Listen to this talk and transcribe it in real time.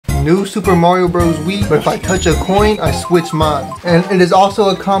new Super Mario Bros. Wii, but if I touch a coin, I switch mods. And it is also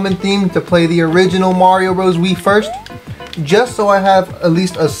a common theme to play the original Mario Bros. Wii first, just so I have at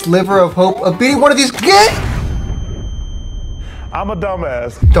least a sliver of hope of beating one of these. I'm a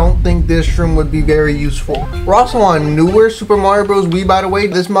dumbass. Don't think this room would be very useful. We're also on newer Super Mario Bros. Wii, by the way.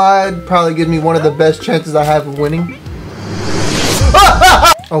 This mod probably gives me one of the best chances I have of winning.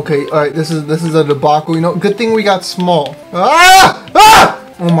 Okay, alright, this is a debacle, you know. Good thing we got small.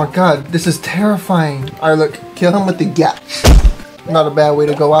 Oh my god, this is terrifying. Alright, look, kill him with the gap. Not a bad way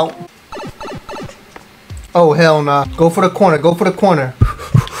to go out. Oh, hell nah. Go for the corner, go for the corner.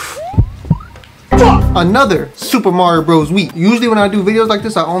 Another Super Mario Bros. Wii. Usually when I do videos like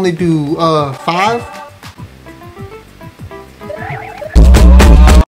this, I only do 5.